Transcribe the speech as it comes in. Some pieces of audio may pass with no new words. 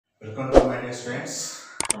Welcome to my dear friends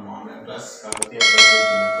from online class Kakatiya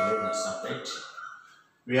Classes-Narsampet.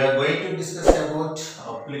 We are going to discuss about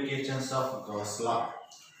applications of Gauss law.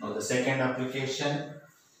 Now the second application,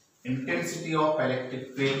 intensity of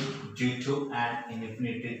electric field due to an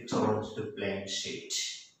infinitely charged plane sheet.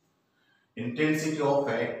 Intensity of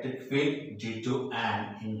electric field due to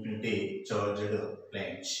an infinitely charged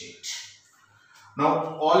plane sheet.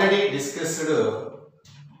 Now already discussed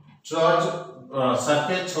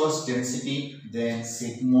surface charge density, then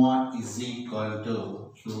sigma is equal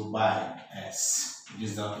to Q by S. It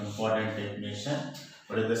is the important definition.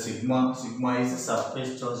 What is the sigma? Sigma is the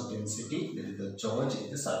surface charge density, that is the charge in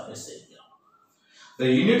the surface area. The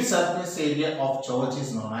unit surface area of charge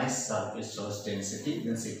is known as surface charge density,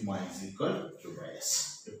 then sigma is equal to Q by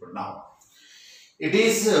S. Now, it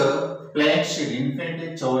is a plane sheet,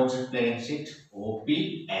 infinitely charged plane sheet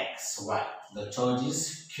OPXY. The charge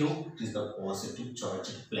is Q, it is the positive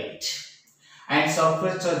charged plate. And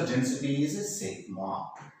surface charge density is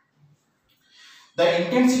sigma. The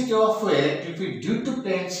intensity of electric field due to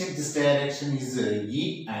plane sheet, this direction is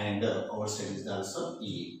E and outside is also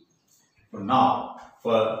E. Now,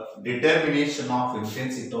 for determination of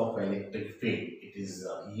intensity of electric field, it is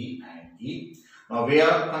E and E. Now we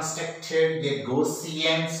have constructed a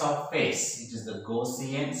Gaussian surface. It is the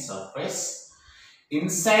Gaussian surface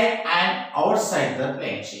inside and outside the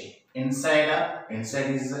plane sheet. Inside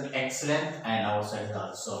is x length and outside is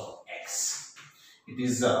also x. It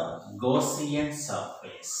is a Gaussian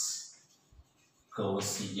surface.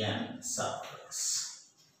 Gaussian surface.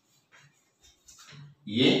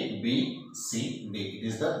 A, B, C, D. It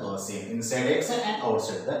is the Gaussian inside x and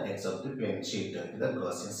outside the x of the plane sheet. It is the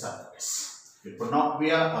Gaussian surface. Now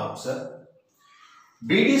we are observe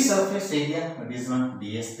BD surface area, that is one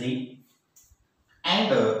ds3,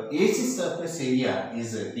 and AC surface area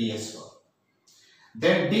is ds4.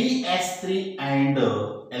 Then ds3 and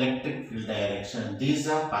electric field direction, these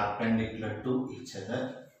are perpendicular to each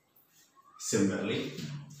other. Similarly,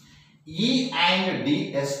 E and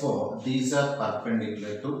ds4, these are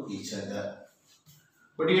perpendicular to each other.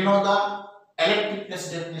 But you know the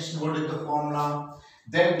electricness definition, what is the formula?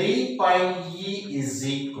 Then d pi E is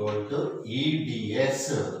equal to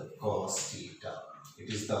EDS cos theta. It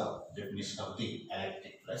is the definition of the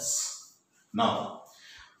electricness. Now,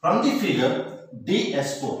 from the figure,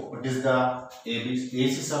 ds4, what is the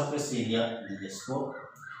AC surface area ds4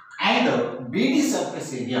 and BD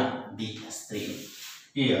surface area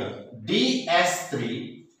ds3. Here,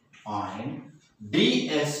 ds3 and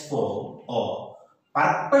ds4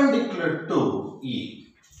 are perpendicular to E.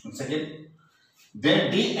 Once again,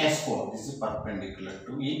 then ds4, this is perpendicular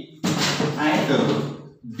to E, and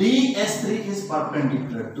ds3 is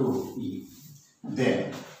perpendicular to E.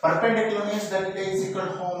 Then perpendicular means that it is equal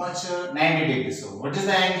to how much? 90 degrees. So what is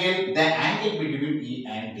the angle? The angle between E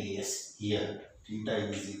and ds. Here theta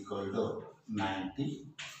is equal to 90.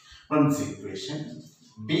 From this equation,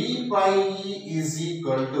 d by E is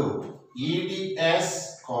equal to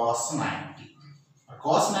EDS cos 90.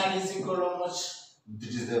 Cos 90 is equal to how much?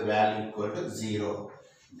 This is the value equal to 0.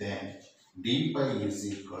 Then d pi is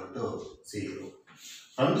equal to 0.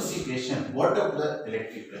 From this equation, what of the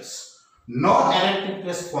electricness? No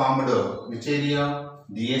electricness formed which area?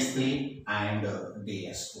 ds3 and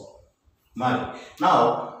ds4.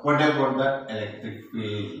 Now, what about the electric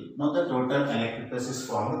field? Now the total electricness is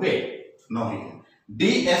formed where? Now here.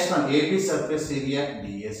 ds1, AB surface area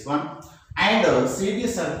ds1 and CD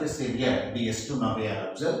surface area ds2. Now we are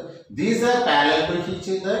observed. These are parallel to each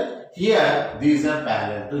other. Here, these are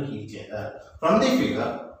parallel to each other. From the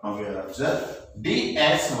figure, now we are observed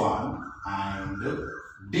ds1 and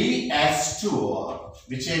ds2,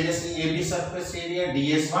 which is AB surface area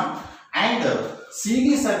ds1 and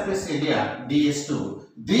CD surface area ds2.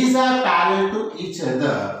 These are parallel to each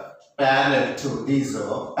other. Parallel to, these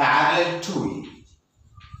are parallel to E.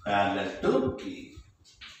 Parallel to E.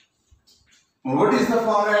 What is the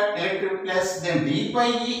formula? Electric plus, then d by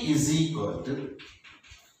E is equal to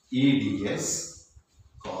EDS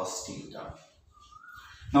cos theta.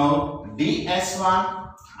 Now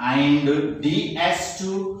ds1 and ds2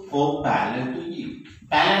 are parallel to E.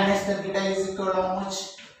 Parallelness, the theta is equal to how much?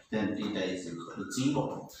 Then theta is equal to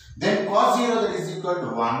 0. Then cos 0, that is equal to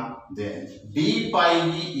 1. Then d by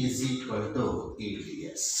E is equal to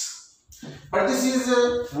EDS. But this is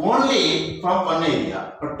only from one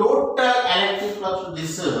area. But total electric flux to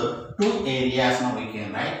these two areas now we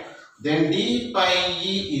can write. Then d pi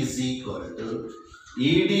E is equal to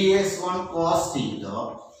EDS1 cos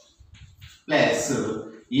theta plus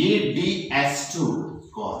EDS2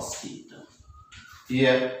 cos theta.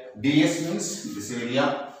 Here ds means this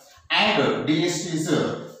area and ds2 is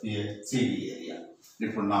here CD area.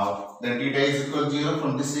 Therefore now then theta is equal to 0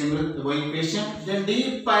 from this equation. Then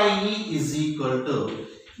d pi e is equal to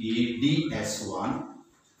e ds1.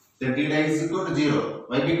 Then theta is equal to 0.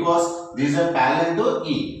 Why? Because these are parallel to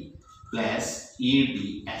E plus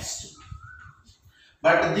e ds2.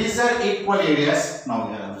 But these are equal areas. Now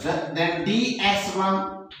we are observed. Then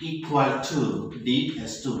ds1 equal to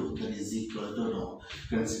ds2. That is equal to now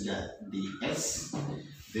consider ds.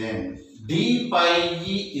 Then d pi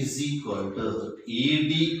e is equal to e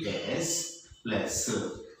ds plus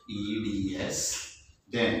e ds.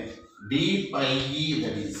 Then d pi e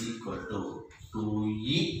that is equal to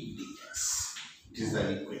 2e ds. It is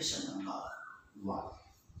the equation number 1.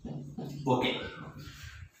 Okay.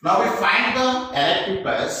 Now we find the electric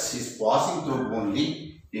pulse is passing through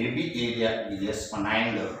only AB area ds1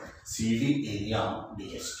 and CD area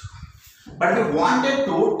ds2. But we want a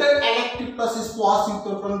total electric pulse is passing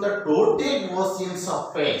through from the total Gaussian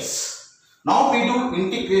surface. Now we do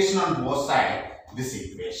integration on both sides. This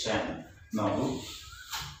equation. Now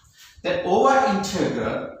that over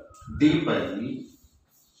integral d by e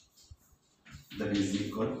that is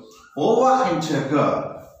equal over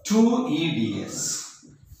integral 2e ds.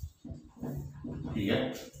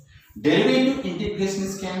 Here derivative integration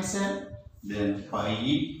is cancelled. Then pi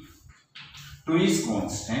e 2 is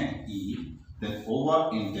constant e, then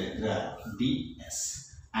over integral ds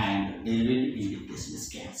and derivative integration is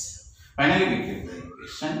cancelled. Finally we get the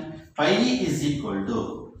equation pi e is equal to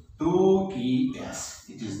 2es.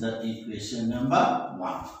 It is the equation number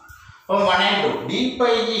 1. From 1 and 2, d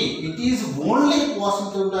pi e, it is only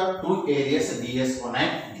passing through the two areas ds1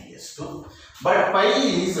 and ds2. But pi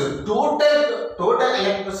is total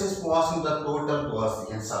electric pulse is passing the total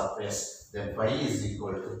Gaussian surface. Then pi is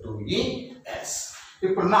equal to 2es.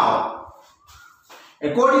 Now,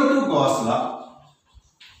 according to Gauss law,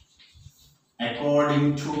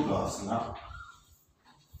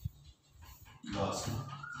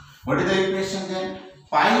 what is the equation then?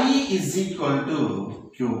 Pi is equal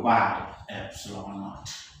to q by epsilon naught.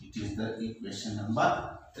 It is the equation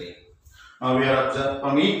number 3. Now we are observed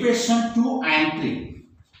from equation 2 and 3.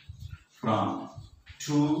 From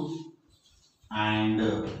 2 and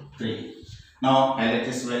 3. Now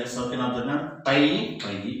LHS values are observed pi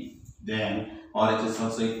e, then RHS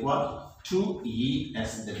also equal to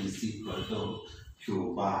ES that is equal to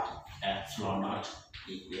q by epsilon naught.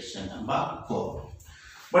 Equation number 4.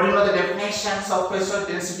 But you know the definitions of pressure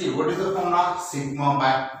density. What is the formula? Sigma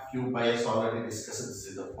by q by s already discussed. This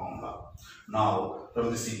is the formula. Now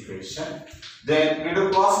from this equation, then we do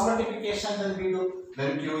cross multiplication.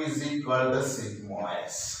 Then q is equal to sigma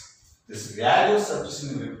s. This value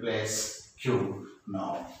substitution will replace q.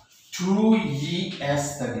 Now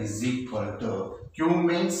 2es that is equal to q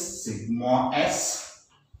means sigma s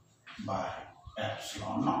by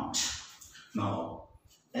epsilon naught. Now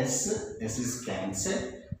s is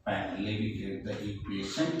cancelled. Finally we get the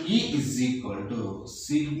equation E is equal to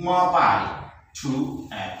sigma by 2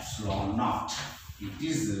 epsilon naught. It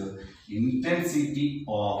is the intensity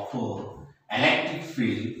of electric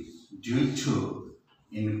field due to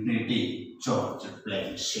infinity charge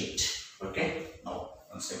plane sheet. Okay. Now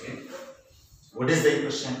once again, what is the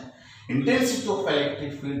equation? Intensity of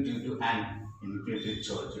electric field due to an infinity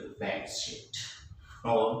charge plane sheet.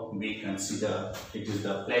 Now we consider it is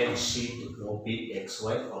the plane sheet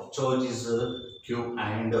OPXY of charge is Q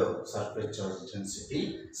and surface charge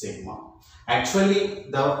density sigma. Actually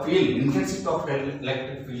the field intensity of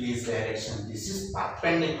electric field is direction. This is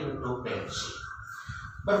perpendicular to plane sheet.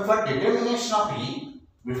 But for determination of E,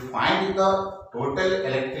 we find the total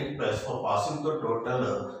electric pulse for passing the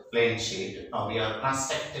total plane sheet. Now we are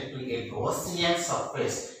constructed to a Gaussian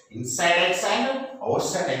surface inside X and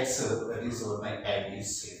outside X, that is like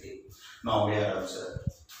ABCD. Now we are observed.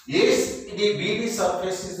 Yes, the BD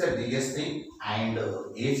surface is the DS3 and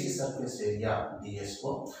AC surface area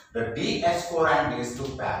DS4. The DS4 and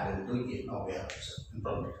DS2 parallel to A. Now we are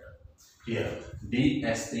observed. Here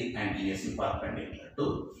DS3 and DS perpendicular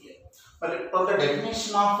to A. But from the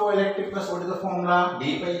definition of electric pulse, what is the formula?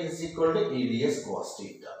 D pi is equal to EDS cos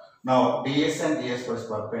theta. Now ds and ds was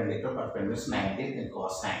perpendicular is 90, then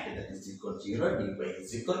cos 90 that is equal to 0, d pi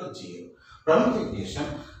is equal to 0. From the equation,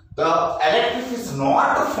 the electric is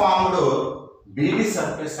not formed BD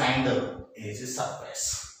surface and AC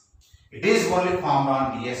surface. It is only formed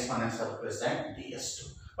on ds1 and surface and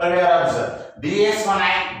ds2. But we are observed ds1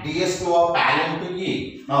 and ds2 are parallel to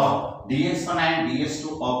E. Now ds1 and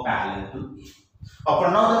ds2 are parallel to E.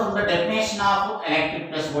 Upon now from the definition of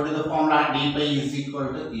electric pulse, what is the formula? D pi is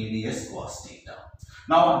equal to EDS cos theta.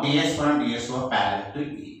 Now ds1 and ds2 are parallel to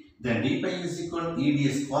E. Then d pi is equal to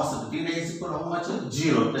EDS cos theta is equal to how much?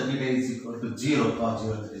 0. Then theta is equal to 0, cos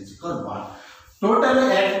 0 theta is equal to 1. Total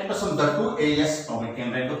electric plus from the two AS, now we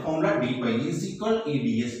can write the formula d pi is equal to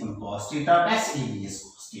EDS from cos theta plus EDS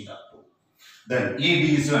cos theta 2. Then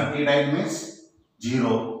ED is 1, theta means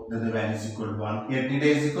 0, then the value is equal to 1. Here theta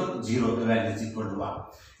is equal to 0, the value is equal to 1.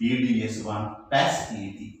 EDS 1 plus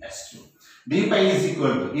EDS 2. D pi is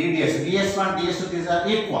equal to EDS, DS1, DS2 these are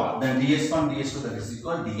equal. Then DS1, DS2 that is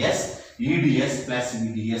equal to DS, EDS plus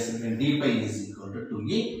EDS, and D pi is equal to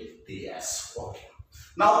 2E DS. Okay.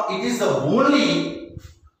 Now it is the only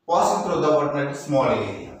passing through the what small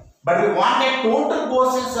area. But we want a total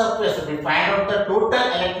Gaussian surface. We find out the total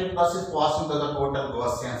electric flux is passing through the total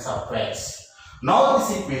Gaussian surface. Now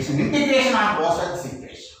this equation, integration on both sides this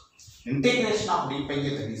equation. Integration of d pi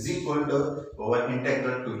is equal to over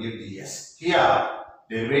integral to ds. Here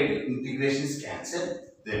derivative integration is cancelled.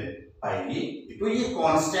 Then pi e to e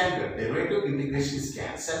constant derivative integration is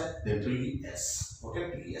cancelled. Then 3s. Okay,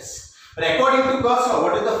 3s. But according to Gauss,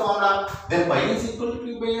 what is the formula? Then pi is equal to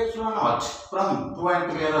q by epsilon naught. From 2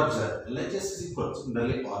 and 3 are observed. LHS is equal to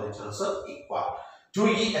similarly RH also equal.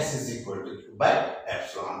 2es is equal to q by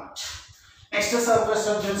epsilon naught. Next is surface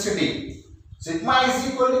of density. Sigma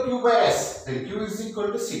is equal to q by s. Then q is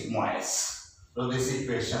equal to sigma s. So this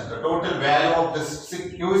equation, the total value of this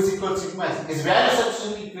q is equal to sigma s is value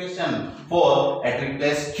substitution equation for at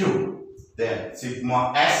replace q. Then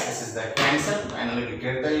sigma s is the cancel. Finally we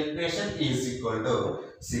get the equation E is equal to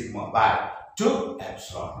sigma by 2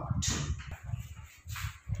 epsilon naught.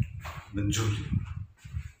 Then Julie.